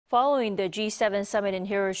Following the G7 summit in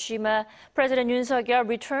Hiroshima, President Yoon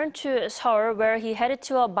returned to Seoul, where he headed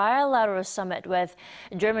to a bilateral summit with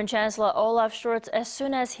German Chancellor Olaf Scholz as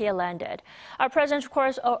soon as he landed. Our President's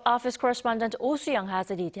Office correspondent Oh Sooyoung has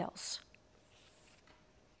the details.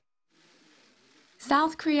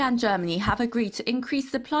 South Korea and Germany have agreed to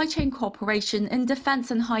increase supply chain cooperation in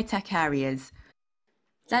defense and high-tech areas.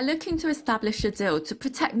 They're looking to establish a deal to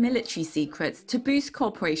protect military secrets to boost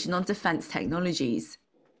cooperation on defense technologies.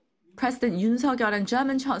 President Yoon and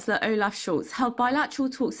German Chancellor Olaf Scholz held bilateral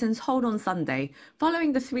talks in Seoul on Sunday,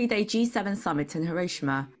 following the three-day G7 summit in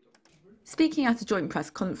Hiroshima. Speaking at a joint press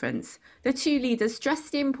conference, the two leaders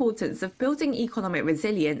stressed the importance of building economic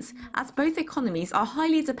resilience, as both economies are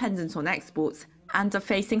highly dependent on exports and are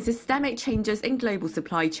facing systemic changes in global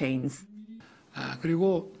supply chains.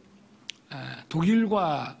 그리고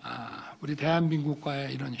독일과 우리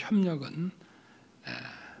대한민국과의 이런 협력은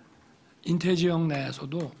인태 지역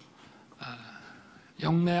내에서도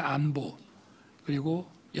영내 안보 그리고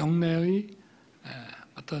영내의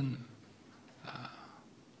어떤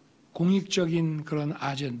공익적인 그런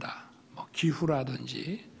아젠다, 뭐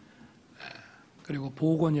기후라든지 그리고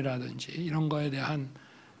보건이라든지 이런 거에 대한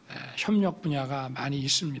협력 분야가 많이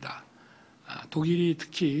있습니다. 독일이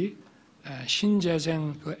특히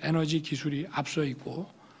신재생 그 에너지 기술이 앞서 있고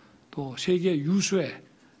또 세계 유수의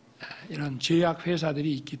이런 제약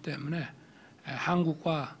회사들이 있기 때문에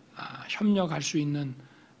한국과 협력할 수 있는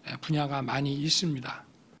분야가 많이 있습니다.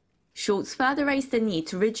 Scholz further raised the need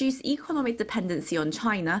to reduce economic dependency on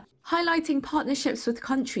China, highlighting partnerships with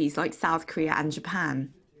countries like South Korea and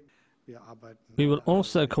Japan. We will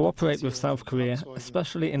also cooperate with South Korea,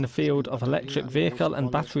 especially in the field of electric vehicle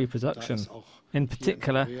and battery production. In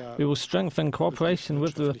particular, we will strengthen cooperation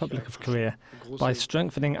with the Republic of Korea by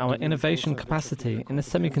strengthening our innovation capacity in the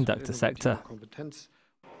semiconductor sector.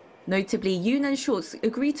 Notably, Yoon and Scholz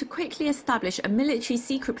agreed to quickly establish a military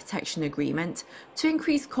secret protection agreement to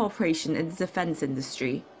increase cooperation in the defense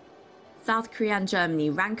industry. South Korea and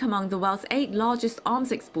Germany rank among the world's 8 largest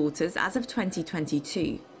arms exporters as of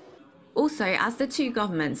 2022. Also, as the two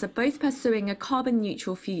governments are both pursuing a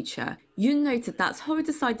carbon-neutral future, Yoon noted that Seoul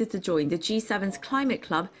decided to join the G7's climate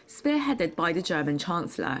club spearheaded by the German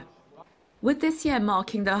Chancellor. With this year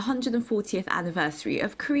marking the 140th anniversary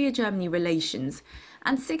of Korea-Germany relations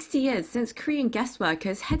and 60 years since Korean guest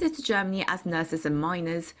workers headed to Germany as nurses and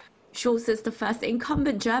miners, Scholz is the first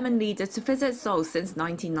incumbent German leader to visit Seoul since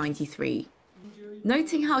 1993.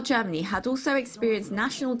 Noting how Germany had also experienced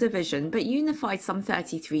national division but unified some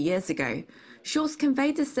 33 years ago, Scholz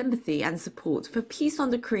conveyed his sympathy and support for peace on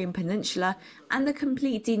the Korean peninsula and the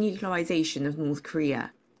complete denuclearization of North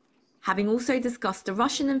Korea. Having also discussed the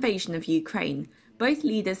Russian invasion of Ukraine, both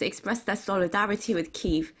leaders expressed their solidarity with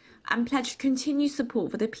Kyiv and pledged continued support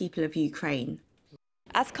for the people of Ukraine.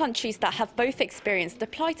 As countries that have both experienced the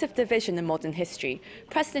plight of division in modern history,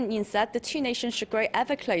 President Yoon said the two nations should grow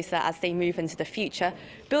ever closer as they move into the future,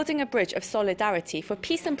 building a bridge of solidarity for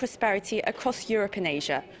peace and prosperity across Europe and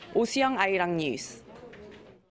Asia. Oh Sooyoung, Arirang News.